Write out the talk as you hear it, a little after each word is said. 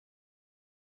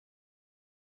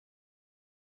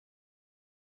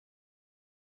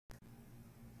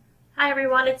Hi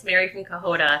everyone, it's Mary from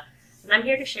Kohota, and I'm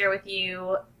here to share with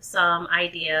you some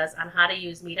ideas on how to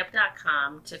use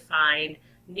Meetup.com to find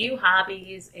new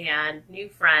hobbies and new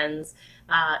friends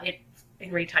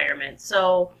in retirement.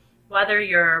 So whether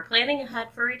you're planning ahead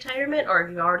for retirement or if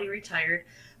you already retired,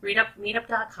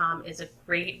 Meetup.com is a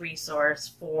great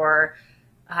resource for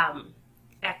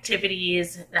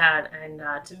activities and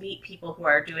to meet people who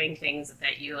are doing things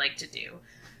that you like to do.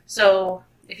 So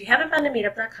if you haven't been to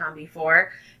Meetup.com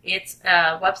before, it's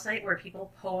a website where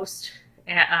people post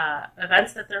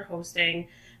events that they're hosting,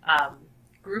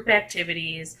 group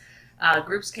activities.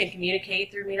 Groups can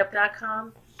communicate through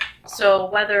Meetup.com.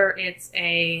 So whether it's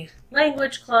a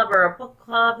language club or a book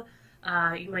club,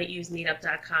 you might use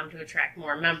Meetup.com to attract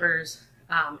more members,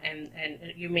 and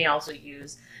you may also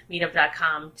use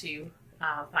Meetup.com to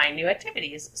find new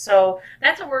activities. So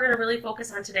that's what we're going to really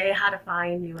focus on today, how to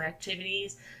find new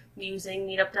activities using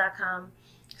Meetup.com.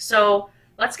 So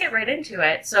let's get right into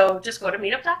it. So just go to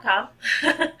Meetup.com,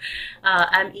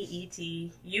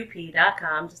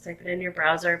 meetup.com, just type it in your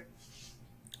browser.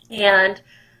 And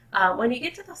when you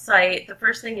get to the site, the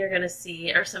first thing you're going to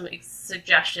see are some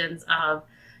suggestions of,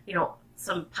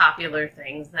 some popular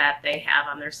things that they have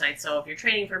on their site. So if you're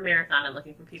training for a marathon and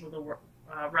looking for people to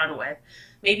run with,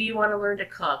 maybe you want to learn to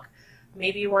cook,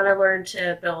 maybe you want to learn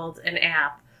to build an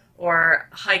app or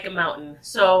hike a mountain.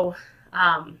 So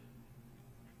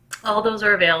all those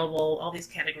are available, all these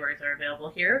categories are available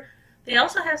here. They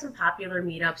also have some popular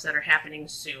meetups that are happening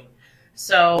soon.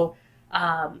 So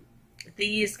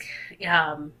these,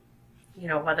 whether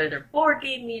they're board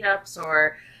game meetups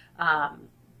or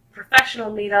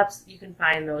professional meetups, you can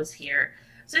find those here.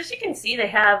 So as you can see,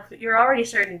 you're already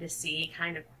starting to see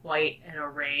kind of quite an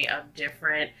array of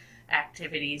different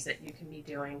activities that you can be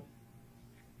doing.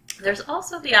 There's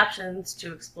also the options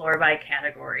to explore by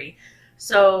category.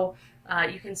 So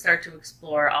you can start to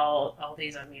explore all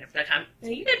these on Meetup.com. Now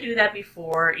you can do that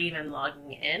before even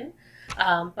logging in,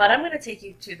 but I'm going to take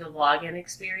you to the login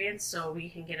experience so we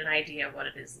can get an idea of what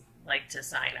it is like to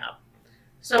sign up.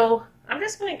 So I'm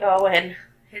just going to go and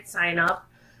hit sign up,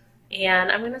 and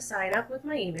I'm going to sign up with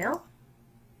my email.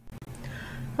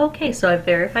 Okay, so I've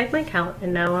verified my account,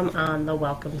 and now I'm on the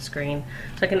welcome screen.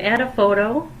 So I can add a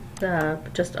photo,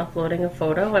 just uploading a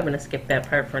photo. I'm going to skip that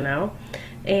part for now,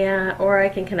 or I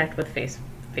can connect with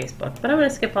Facebook. But I'm going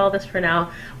to skip all this for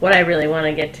now. What I really want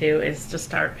to get to is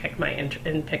just pick my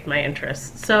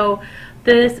interests. So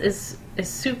this is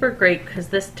super great because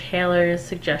this tailors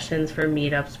suggestions for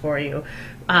meetups for you.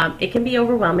 It can be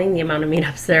overwhelming, the amount of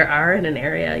meetups there are in an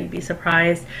area. You'd be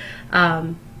surprised.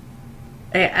 So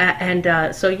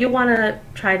you want to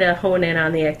try to hone in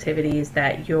on the activities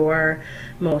that you're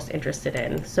most interested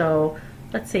in. So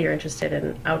let's say you're interested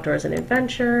in outdoors and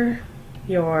adventure,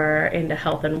 you're into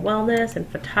health and wellness and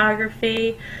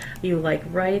photography, you like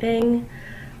writing,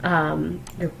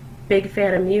 you're a big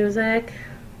fan of music,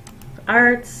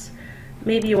 arts,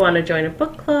 maybe you want to join a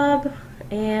book club,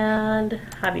 and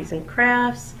hobbies and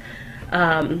crafts.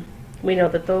 We know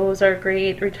that those are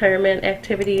great retirement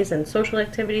activities, and social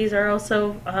activities are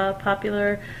also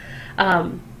popular.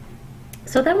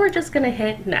 So then we're just going to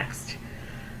hit next.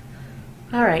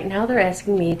 All right, now they're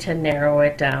asking me to narrow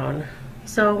it down.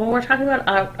 So when we're talking about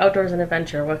outdoors and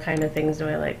adventure, what kind of things do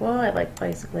I like? Well, I like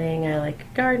bicycling, I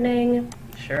like gardening,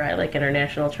 sure, I like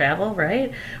international travel,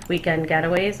 right? Weekend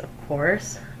getaways, of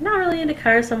course. I'm not really into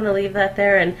cars, so I'm going to leave that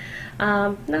there, and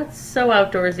not so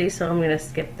outdoorsy, so I'm going to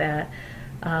skip that.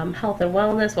 Health and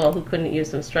wellness, well, who couldn't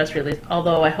use some stress relief?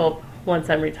 Although I hope once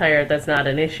I'm retired that's not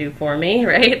an issue for me,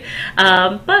 right?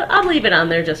 But I'll leave it on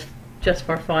there just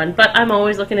for fun. But I'm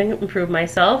always looking to improve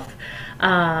myself, so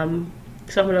I'm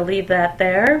going to leave that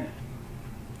there.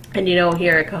 And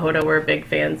here at Kohota, we're big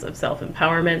fans of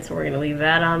self-empowerment, so we're going to leave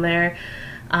that on there.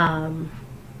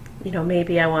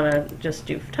 Maybe I want to just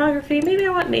do photography. Maybe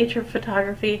I want nature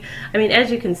photography. I mean,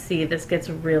 as you can see, this gets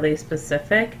really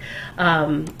specific.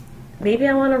 Maybe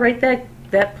I want to write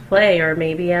that play, or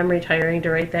maybe I'm retiring to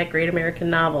write that great American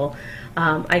novel.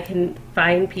 I can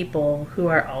find people who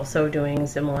are also doing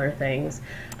similar things.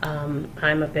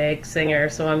 I'm a big singer,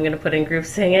 so I'm going to put in group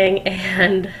singing,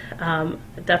 and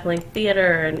definitely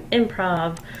theater and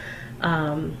improv,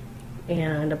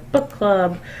 and a book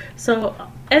club. So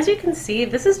as you can see,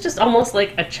 this is just almost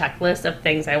like a checklist of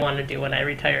things I want to do when I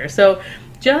retire. So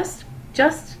just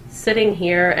sitting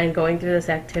here and going through this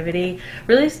activity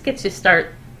really gets you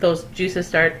those juices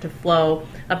start to flow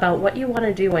about what you want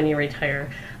to do when you retire.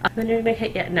 Then you're going to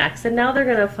hit next, and now they're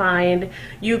going to find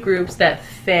you groups that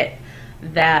fit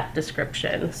that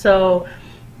description. So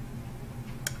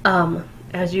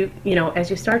as you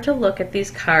start to look at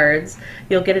these cards,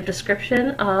 you'll get a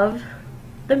description of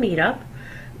the meetup,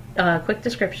 quick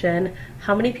description,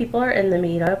 how many people are in the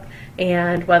meetup,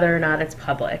 and whether or not it's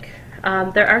public.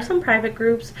 There are some private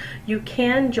groups. You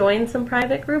can join some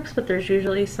private groups, but there's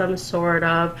usually some sort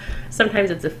of,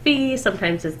 sometimes it's a fee,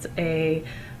 sometimes it's a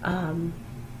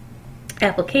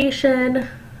application.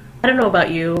 I don't know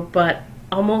about you, but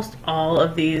almost all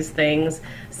of these things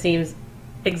seems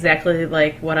exactly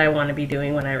like what I want to be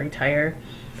doing when I retire.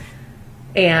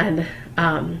 And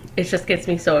it just gets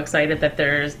me so excited that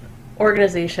there's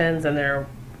organizations and there are,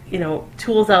 you know,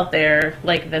 tools out there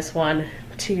like this one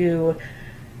to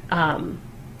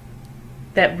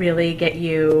that really get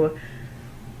you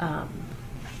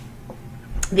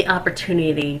the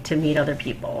opportunity to meet other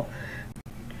people.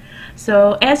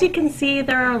 So as you can see,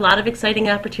 there are a lot of exciting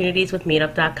opportunities with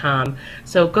meetup.com.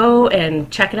 So go and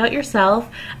check it out yourself.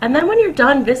 And then when you're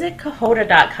done, visit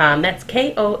Kohota.com. That's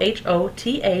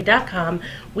Kohota.com.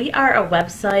 We are a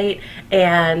website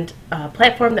and a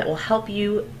platform that will help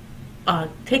you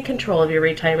take control of your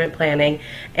retirement planning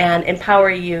and empower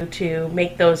you to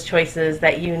make those choices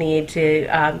that you need to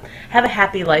have a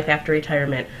happy life after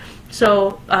retirement.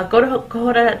 So go to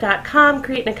Kohota.com,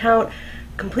 create an account,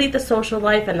 complete the social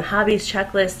life and the hobbies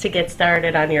checklist to get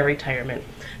started on your retirement.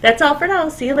 That's all for now.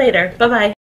 See you later. Bye-bye.